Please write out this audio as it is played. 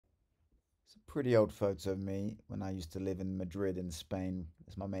It's a pretty old photo of me when I used to live in Madrid in Spain.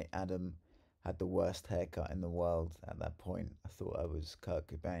 As my mate Adam had the worst haircut in the world at that point. I thought I was Kurt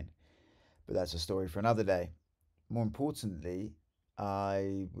Cobain. But that's a story for another day. More importantly,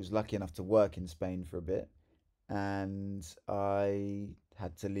 I was lucky enough to work in Spain for a bit and I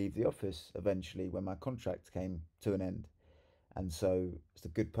had to leave the office eventually when my contract came to an end. And so, as the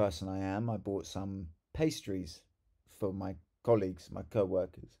good person I am, I bought some pastries for my colleagues, my co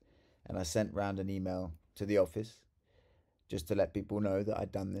workers, and I sent round an email to the office just to let people know that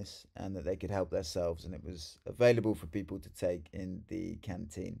I'd done this and that they could help themselves, and it was available for people to take in the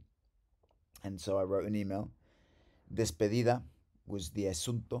canteen. And so I wrote an email. Despedida was the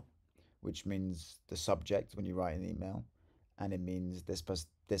asunto, which means the subject when you write an email, and it means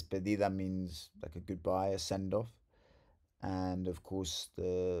despedida means like a goodbye, a send off. And of course,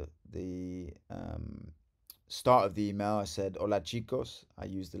 the start of the email, I said "Hola chicos." I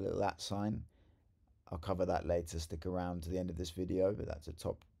used a little @ sign. I'll cover that later. Stick around to the end of this video, but that's a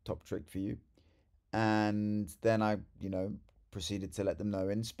top trick for you. And then I, proceeded to let them know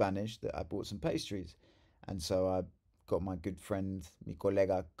in Spanish that I bought some pastries. And so I got my good friend, mi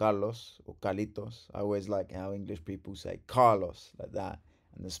colega Carlos, or Carlitos. I always like how English people say Carlos, like that.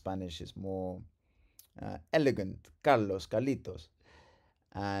 And the Spanish is more elegant, Carlos, Carlitos.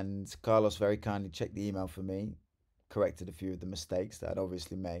 And Carlos very kindly checked the email for me, corrected a few of the mistakes that I'd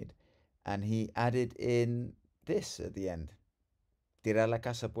obviously made, and he added in this at the end: Tirar la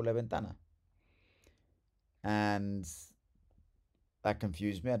casa por la ventana. And that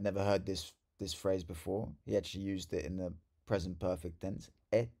confused me. I'd never heard this phrase before. He actually used it in the present perfect tense.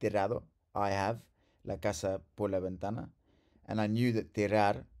 He tirado, I have, la casa por la ventana. And I knew that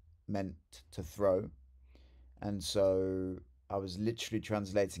tirar meant to throw. And so I was literally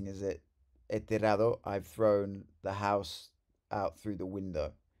translating as it, he tirado, I've thrown the house out through the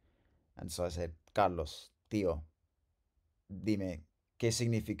window. And so I said, Carlos, tío, dime, ¿qué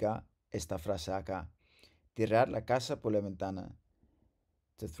significa esta frase acá? Tirar la casa por la ventana,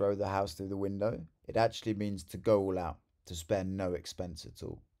 to throw the house through the window. It actually means to go all out, to spare no expense at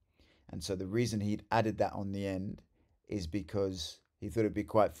all. And so the reason he'd added that on the end is because he thought it'd be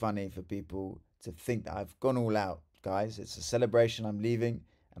quite funny for people to think that I've gone all out, guys. It's a celebration, I'm leaving,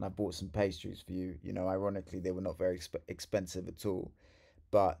 and I bought some pastries for you. Ironically, they were not very expensive at all,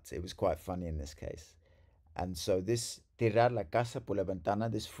 but it was quite funny in this case. And so this tirar la casa por la ventana,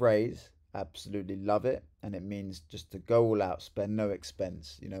 this phrase, absolutely love it. And it means just to go all out, spare no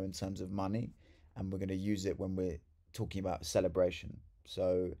expense, in terms of money. And we're going to use it when we're talking about celebration.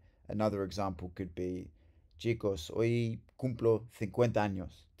 So another example could be, chicos, hoy cumplo 50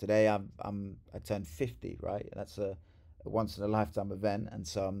 años. Today I turned 50, right? That's a once in a lifetime event. And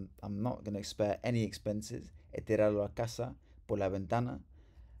so I'm not going to spare any expenses. He tirado la casa por la ventana.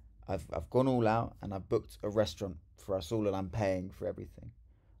 I've gone all out and I've booked a restaurant for us all and I'm paying for everything.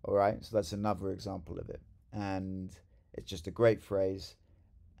 All right, so that's another example of it. And it's just a great phrase.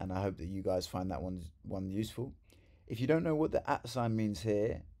 And I hope that you guys find that one useful. If you don't know what the @ sign means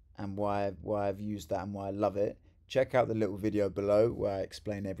here and why I've used that and why I love it, check out the little video below where I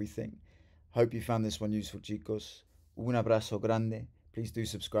explain everything. Hope you found this one useful, chicos. Un abrazo grande. Please do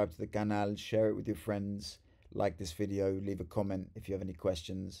subscribe to the canal, share it with your friends, like this video, leave a comment if you have any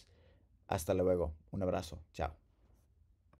questions. Hasta luego. Un abrazo. Chao.